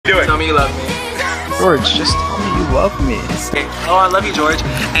Doing? Tell me you love me. George, just tell me you love me. Oh, I love you, George.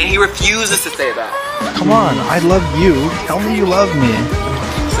 And he refuses to say that. Come on, I love you. Tell me you love me.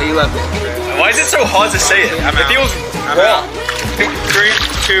 Say you love me. Why is it so hard to say it? It feels wrong. 3,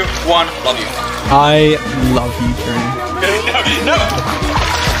 2, 1, love you. I love you, Dream. No!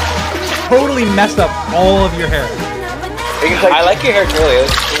 Totally messed up all of your hair. I like your hair curly.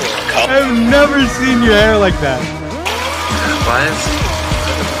 It's cool. I've never seen your hair like that. What?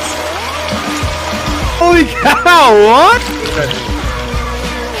 Holy cow, what?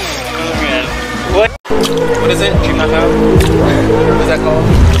 Oh man. What is it? Dream Knockout? What is that called?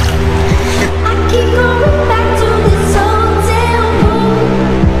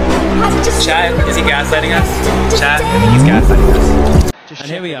 Chat, is he gaslighting us? Chat, he's gaslighting us.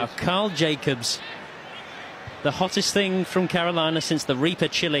 And here we are, Carl Jacobs. The hottest thing from Carolina since the Reaper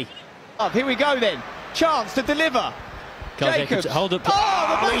chili. Here we go then. Chance to deliver. Carl Jacobs, hold up.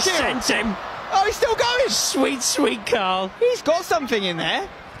 Oh, he sent him. Oh, he's still going. Sweet, sweet Carl. He's got something in there.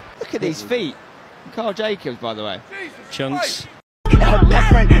 Look at these feet. Carl Jacobs, by the way. Chunks. Her best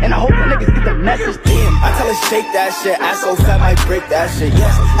friend, and I hope the niggas get the message. Damn, I tell her shake that shit. I so fat might break that shit.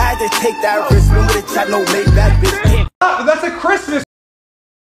 Yes, I had to take that risk. When with a chat, no make that bitch. That's a Christmas.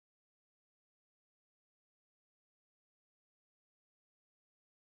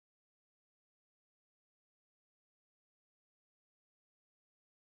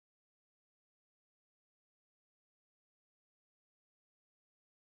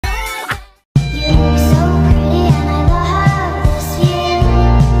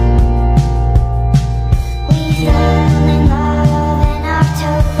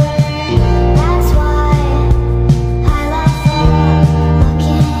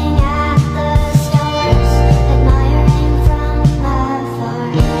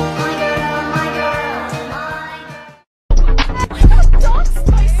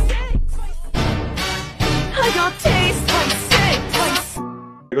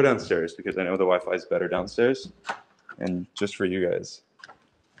 I go downstairs because I know the Wi-Fi is better downstairs, and just for you guys.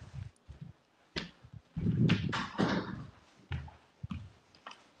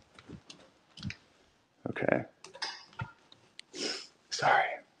 Okay. Sorry.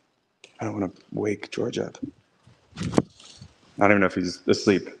 I don't want to wake George up. I don't even know if he's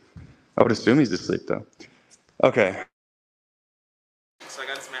asleep. I would assume he's asleep though. Okay. So I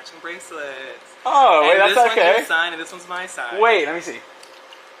got this matching bracelet. Oh, wait, that's okay. okay. This one's your sign and this one's my sign. Wait, let me see.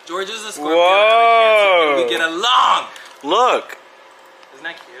 George is a Scorpio Whoa. and I'm a Cancer, and we get along. Look. Isn't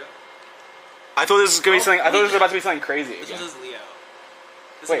that cute? I thought this was gonna be something. I thought this was about to be something crazy. This Again. one's Leo.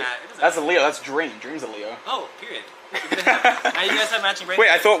 Wait, that's a Leo. That's Dream. Dream's a Leo. Oh, period. Now you guys have matching bracelets.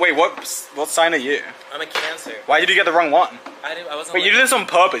 Wait, I thought. Wait, what sign are you? I'm a Cancer. Why did you get the wrong one? I wasn't. Wait, you did this on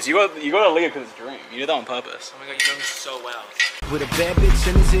purpose. You got a Leo because it's Dream. You did that on purpose. Oh my god, you know me so well. With a bad bitch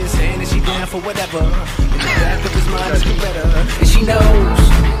in his ear saying that she down for whatever. In the back of his mind is better. And she knows.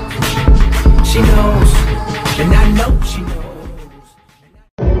 She knows. And I know she knows.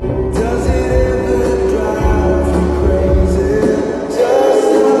 Does it ever drive you crazy? Just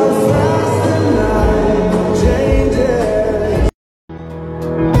how fast the night changes.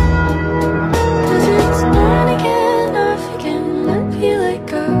 Does it start again off again? Let me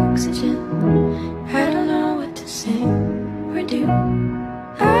like oxygen. I don't know what to sing or do.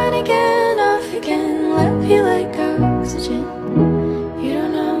 On again, off again. Let me like oxygen. You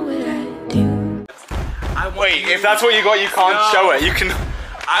don't know what I do. Wait, if that's what you got, you can't show it. You can.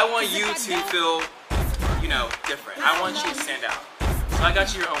 I want you to feel, you know, different. I want you to stand out. So I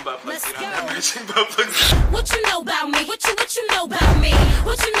got you your own butt plugs. You don't have matching butt plugs. What you know about me? What you know about me?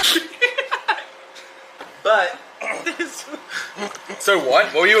 What you know? But this. So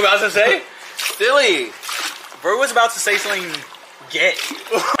what? What were you about to say? Silly. Bro was about to say something gay.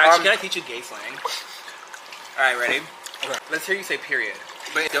 Actually, can I teach you gay slang? Alright, ready? Okay. Let's hear you say period.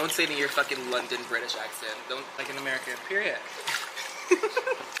 But don't say it in your fucking London British accent. Don't, like an American. Period.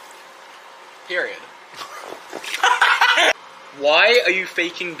 Period. Why are you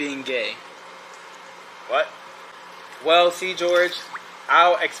faking being gay? What? Well, see, George,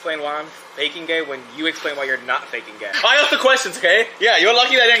 I'll explain why I'm faking gay when you explain why you're not faking gay. I asked the questions, okay? Yeah, you're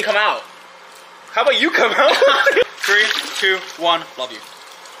lucky that didn't come out. How about you come out? 3, 2, 1, love you.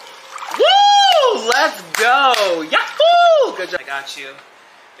 Woo! Let's go! Yahoo! Good job. I got you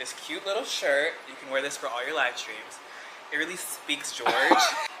this cute little shirt. You can wear this for all your live streams. It really speaks George.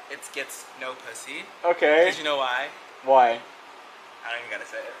 It gets no pussy. Okay. Did you know why? Why? I don't even gotta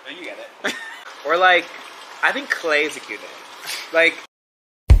say it, but you get it. Or like, I think Clay is a cute name. Like,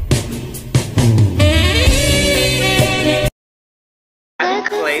 I think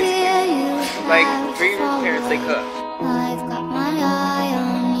Clay's cute. Like, for your parents, they cook. I've got my eye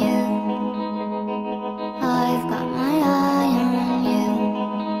on you.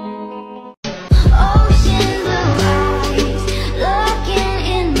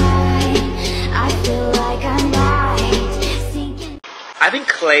 I think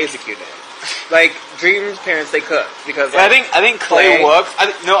Clay is a cute name. Like Dream's parents, they cook because Yeah, like, I think Clay works.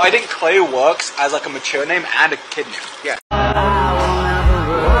 I think Clay works as like a mature name and a kid name. Yeah.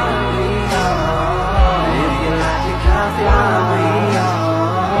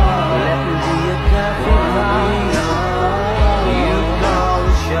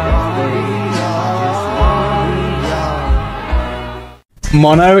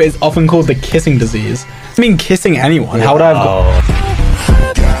 Mono is often called the kissing disease. I mean, kissing anyone. How would I have got?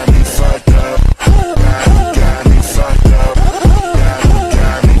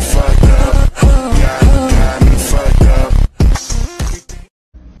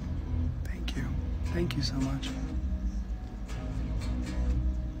 Thank you. Thank you so much.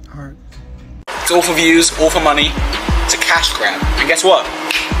 Heart. It's all for views, all for money. It's a cash grab. And guess what?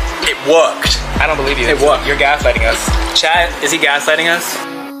 It worked. I don't believe you. It worked. You're gaslighting us. Chat, is he gaslighting us?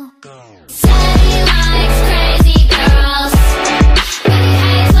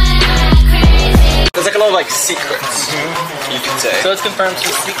 There's like a lot of like secrets, you could say. So let's confirm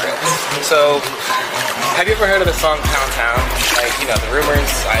some secrets. So, have you ever heard of the song Pound Town? Like, you know, the rumors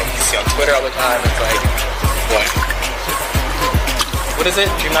I see on Twitter all the time. It's like, what? What is it?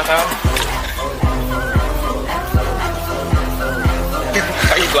 Dream Not Found?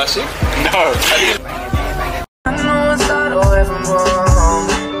 Are you blushing? No.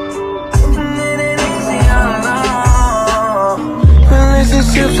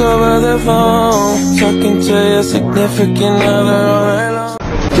 Relationships over the phone, talking to your significant other.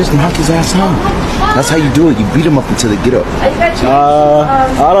 Just knock his ass out. That's how you do it. You beat him up until they get up.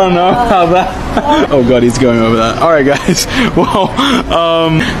 I don't know how that. Oh god, he's going over that. All right, guys. Well,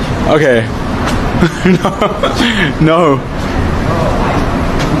 okay. No.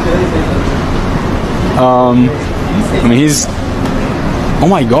 I mean, he's. Oh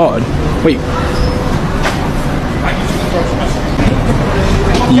my god. Wait.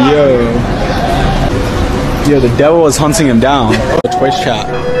 Yo, the devil is hunting him down. Twitch chat.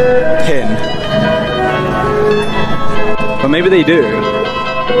 Pinned. But maybe they do.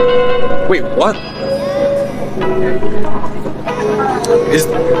 Wait, what? Is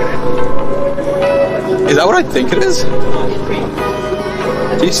that what I think it is?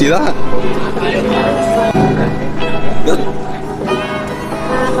 Do you see that?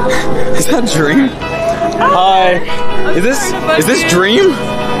 Is that Dream? Hi. Is this Dream?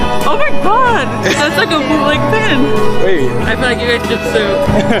 Oh my god! That's like a like pin. Wait. I feel like you guys should sue.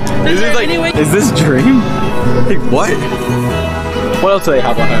 Is this Dream? Like what? What else do they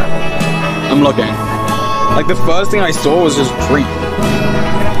have on her? I'm looking. Like the first thing I saw was just Dream.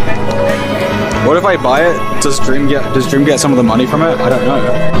 What if I buy it? Does Dream get some of the money from it? I don't know.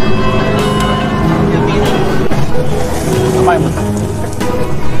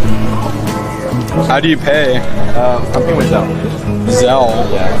 How do you pay? I'm paying with Zelle. Zelle?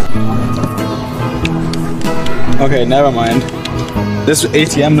 Yeah. Okay, never mind. This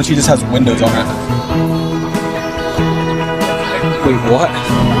ATM literally just has windows on it. Wait, what?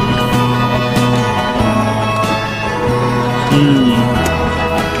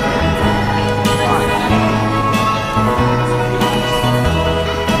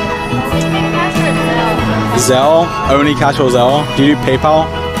 Zelle? Only cash or Zelle? Do you do PayPal?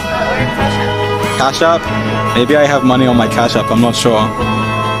 Cash App? Maybe I have money on my Cash App, I'm not sure.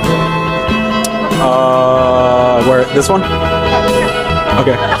 Where? This one?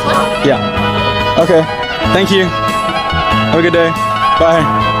 Okay. Yeah. Okay. Thank you. Have a good day. Bye.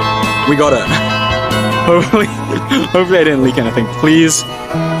 We got it. Hopefully I didn't leak anything. Please.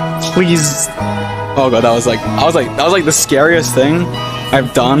 Please. Oh god, that was like the scariest thing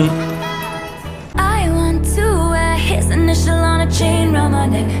I've done. I want to wear his initial on a chain round my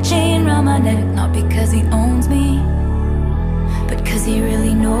neck, not because he owns me, but cause he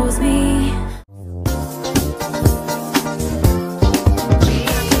really knows me.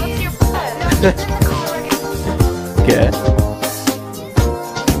 Good.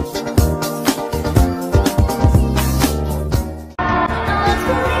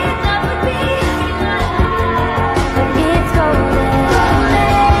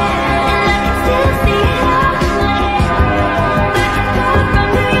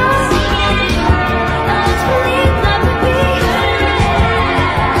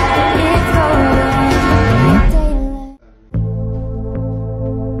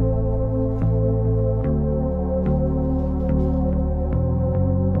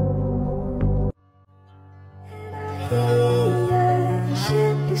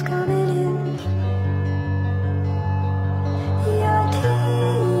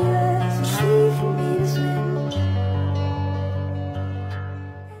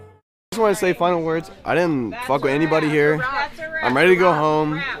 I just want to say final words. I didn't fuck with anybody here. I'm ready to go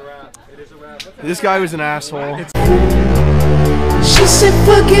home. This guy was an asshole. She said,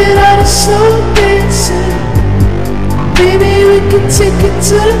 forget all the slow dancing. Baby, we can take it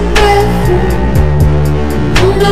to the bathroom.